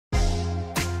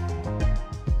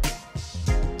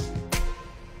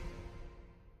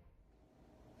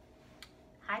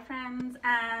friends,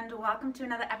 and welcome to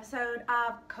another episode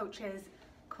of Coach's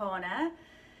Corner.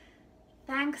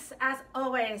 Thanks as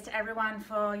always to everyone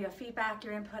for your feedback,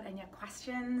 your input, and your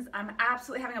questions. I'm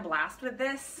absolutely having a blast with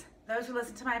this. Those who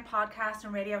listen to my podcast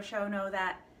and radio show know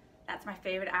that that's my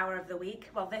favorite hour of the week.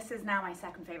 Well, this is now my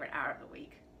second favorite hour of the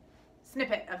week.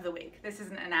 Snippet of the week. This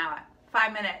isn't an hour.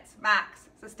 5 minutes max,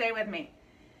 so stay with me.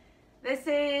 This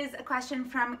is a question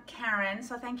from Caren,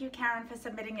 so thank you, Caren, for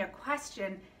submitting your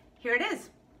question. Here it is.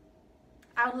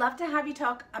 I would love to have you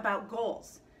talk about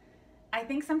goals. I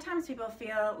think sometimes people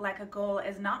feel like a goal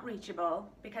is not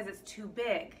reachable because it's too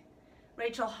big.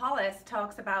 Hollis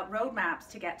talks about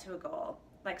roadmaps to get to a goal,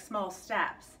 like small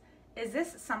steps. Is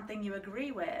this something you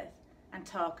agree with and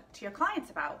talk to your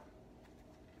clients about?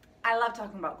 I love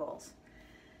talking about goals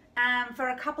for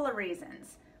a couple of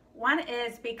reasons. One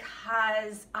is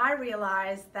because I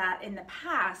realized that in the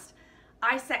past,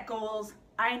 I set goals,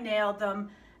 I nailed them,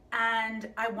 and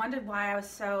I wondered why I was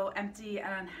so empty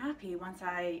and unhappy once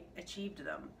I achieved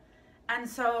them. And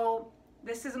so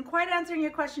this isn't quite answering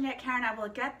your question yet, Caren, I will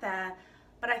get there,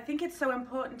 but I think it's so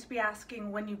important to be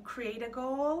asking when you create a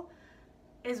goal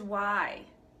is why.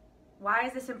 Why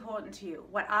is this important to you?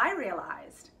 What I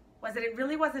realized was that it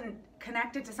really wasn't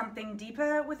connected to something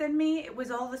deeper within me. It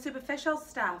was all the superficial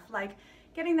stuff, like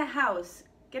getting the house,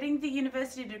 getting the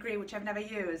university degree, which I've never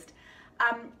used,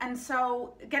 and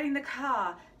so getting the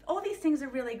car. All these things are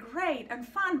really great and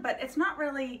fun, but it's not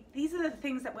really, these are the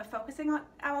things that we're focusing on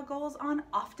our goals on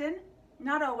often,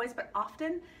 not always, but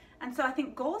often. And so I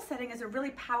think goal setting is a really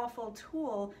powerful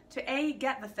tool to A,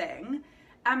 get the thing,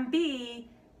 and B,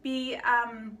 be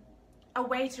a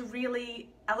way to really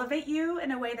elevate you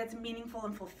in a way that's meaningful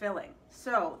and fulfilling.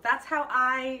 So that's how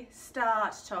I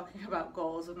start talking about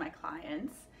goals with my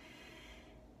clients.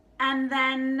 And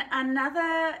then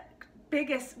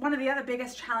one of the other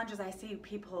biggest challenges I see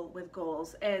people with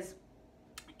goals is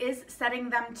setting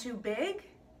them too big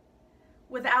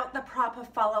without the proper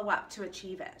follow-up to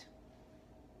achieve it.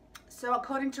 So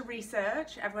according to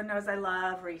research, everyone knows I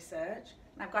love research,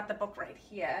 and I've got the book right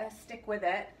here, stick with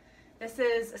it. This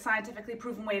is a scientifically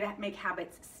proven way to make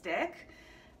habits stick.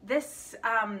 This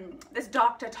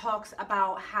doctor talks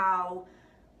about how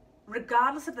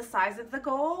regardless of the size of the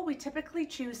goal, we typically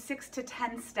choose 6 to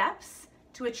 10 steps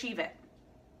to achieve it.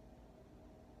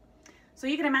 So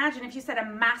you can imagine if you set a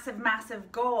massive,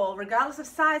 massive goal, regardless of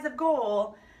size of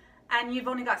goal, and you've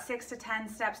only got 6 to 10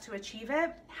 steps to achieve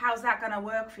it, how's that gonna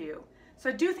work for you?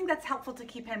 So I do think that's helpful to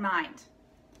keep in mind.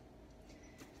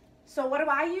 So what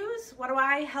do I use? What do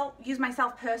I use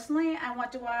myself personally? And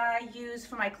what do I use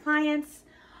for my clients?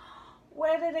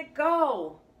 Where did it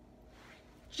go?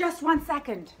 Just 1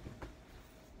 second.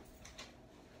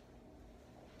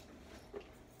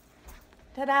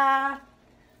 Ta-da!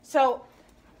 So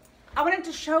I wanted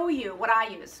to show you what I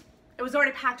use. It was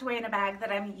already packed away in a bag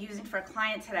that I'm using for a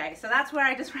client today. So that's where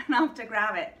I just ran off to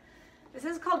grab it. This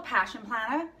is called Passion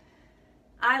Planner.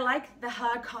 I like the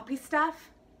hard copy stuff.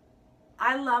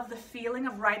 I love the feeling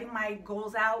of writing my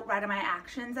goals out, writing my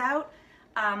actions out.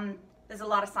 There's a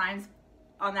lot of science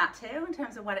on that too, in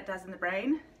terms of what it does in the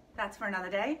brain. That's for another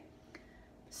day.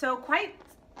 So quite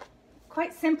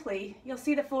simply, you'll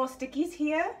see the 4 stickies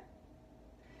here.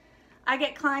 I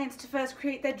get clients to first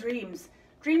create their dreams.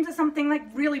 Dreams are something like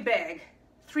really big,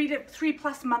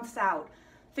 3+ months out.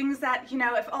 Things that, you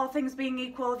know, if all things being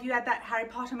equal, if you had that Harry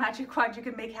Potter magic wand you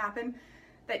could make happen,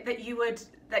 that you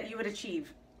would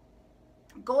achieve.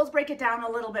 Goals break it down a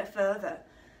little bit further.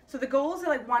 So the goals are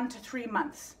like 1 to 3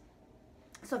 months.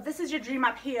 So if this is your dream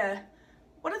up here,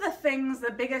 what are the things,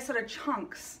 the biggest sort of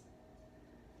chunks?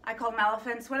 I call them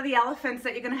elephants. What are the elephants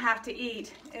that you're gonna have to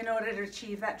eat in order to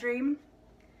achieve that dream?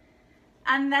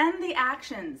 And then the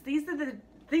actions. These are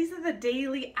the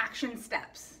daily action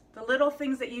steps, the little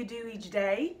things that you do each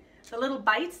day, the little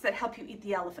bites that help you eat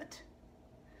the elephant.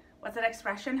 What's that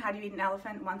expression? How do you eat an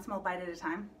elephant? 1 small bite at a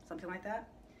time, something like that.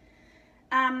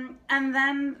 And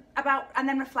then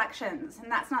reflections, and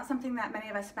that's not something that many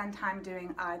of us spend time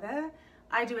doing either.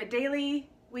 I do it daily,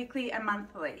 weekly, and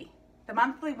monthly. The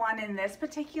monthly one in this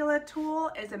particular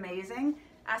tool is amazing,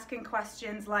 asking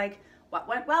questions like, what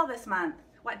went well this month?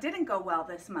 What didn't go well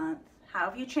this month? How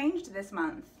have you changed this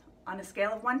month? On a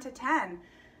scale of 1 to 10,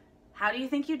 how do you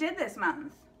think you did this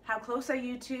month? How close are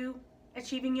you to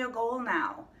achieving your goal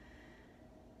now?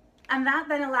 And that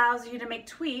then allows you to make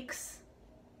tweaks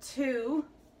to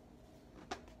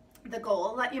the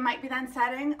goal that you might be then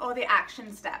setting or the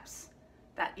action steps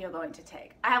that you're going to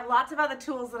take. I have lots of other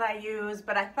tools that I use,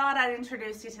 but I thought I'd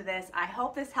introduce you to this. I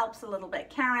hope this helps a little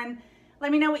bit. Caren,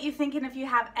 let me know what you think, and if you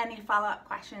have any follow-up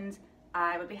questions,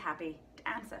 I would be happy to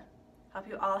answer. Hope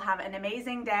you all have an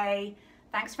amazing day.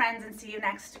 Thanks, friends, and see you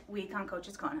next week on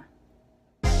Coach's Corner.